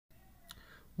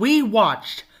We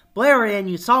watched Blarret and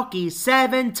Usagi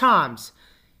 7 times.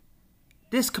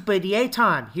 This could be the 8th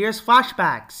time. Here's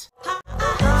flashbacks.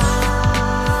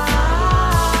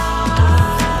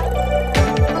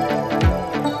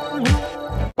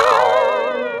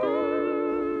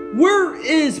 Where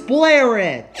is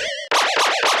Blarret?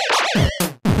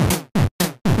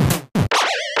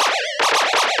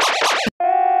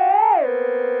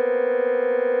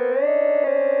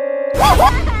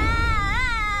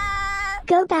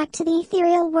 Go back to the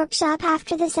ethereal workshop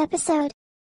after this episode.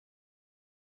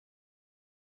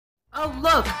 Oh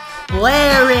look!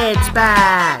 Blarret's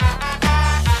back!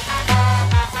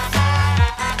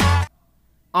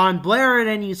 On Blarret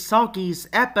and Usagi's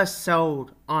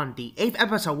episode, on the 8th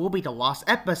episode will be the lost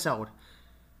episode.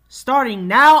 Starting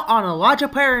now on Elijah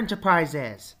Player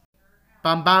Enterprises.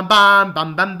 Bum bum bum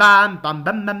bum bum bum bum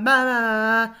bum bum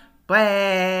bum.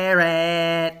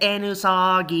 Blarret and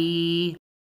Usagi.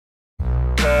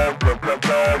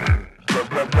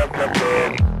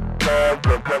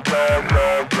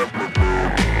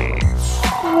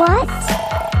 What?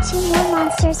 2 more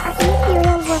monsters at the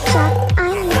ethereal workshop. I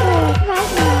need Blarret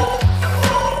right now.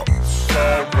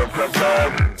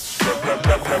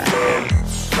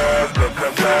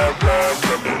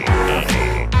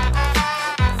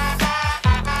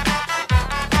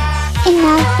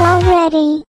 Enough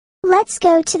already. Let's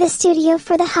go to the studio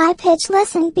for the high-pitch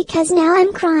lesson because now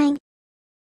I'm crying.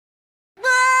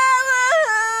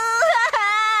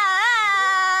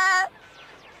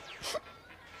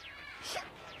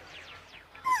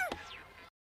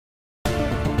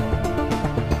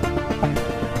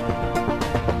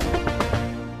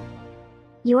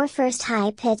 Your first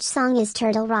high-pitched song is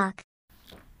Turtle Rock.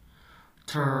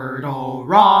 Turtle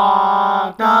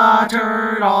Rock, the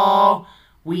turtle,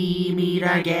 we meet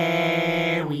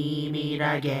again, we meet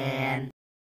again.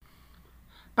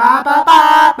 Ba ba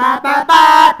ba ba ba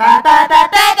ba ba ba ba ba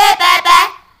ba ba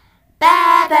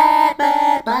ba ba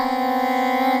ba ba.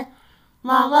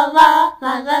 La la la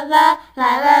la la la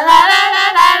la la la la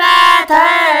la la.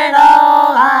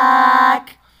 Turtle Rock.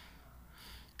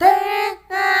 Turtle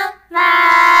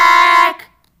Rock.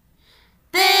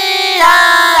 Turtle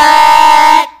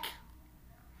Rock.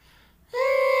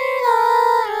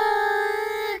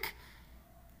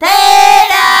 Turtle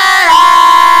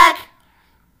Rock.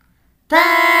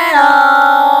 Turtle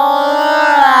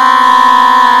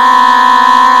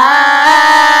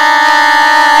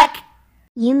Rock.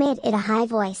 You made it a high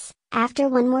voice. After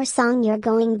one more song you're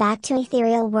going back to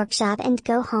ethereal workshop and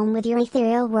go home with your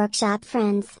ethereal workshop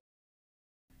friends.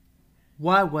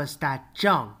 What was that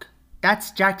junk? That's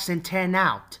Jackson 10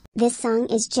 out. This song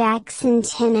is Jackson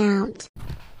 10 out.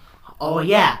 Oh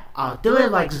yeah, I'll do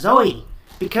it like Zoe,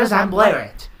 because I'm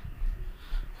Blarret.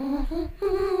 Jackson 10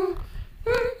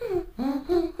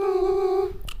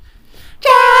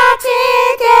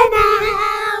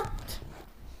 out.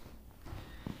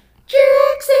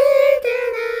 Jackson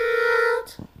 10 out.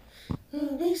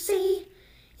 ABC,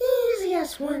 easy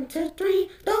as 1, 2, 3,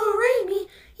 do re mi,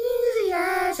 easy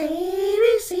as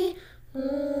ABC.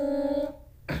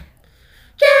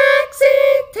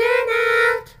 Jackson 10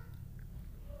 out.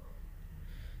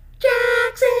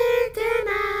 Jackson 10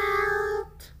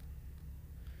 out.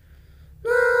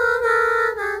 La la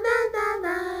la la la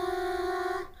la.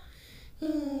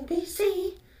 ABC,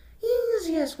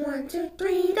 easy as 1, 2,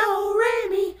 3, do re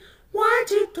mi, 1,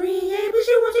 2, 3, ABC,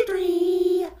 1, 2,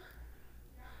 3.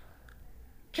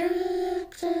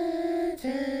 Jackson 10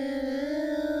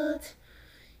 out.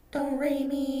 Do re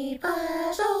mi fa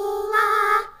sol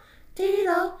la ti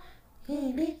do.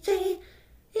 ABC,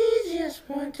 easy as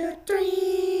 1, 2,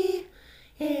 3.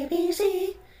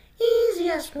 ABC, easy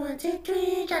as 1, 2,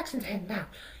 3. Jackson 10 now.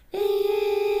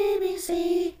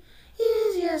 ABC,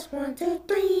 easy as 1, 2,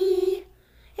 3.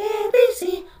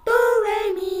 ABC, do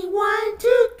re mi 1,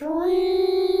 2,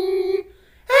 3.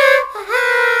 Ha ha ha.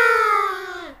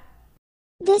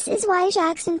 This is why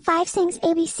Jackson 5 sings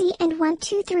ABC and 1,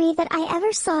 2, 3 that I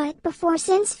ever saw it before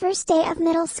since first day of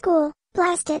middle school.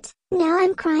 Blast it. Now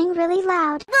I'm crying really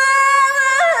loud.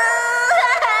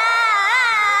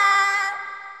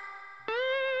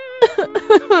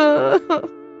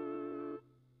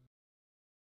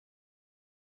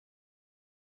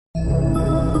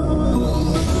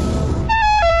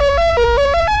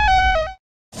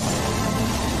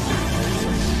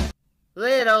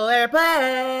 Little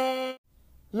airplane,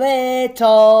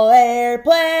 little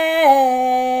airplane.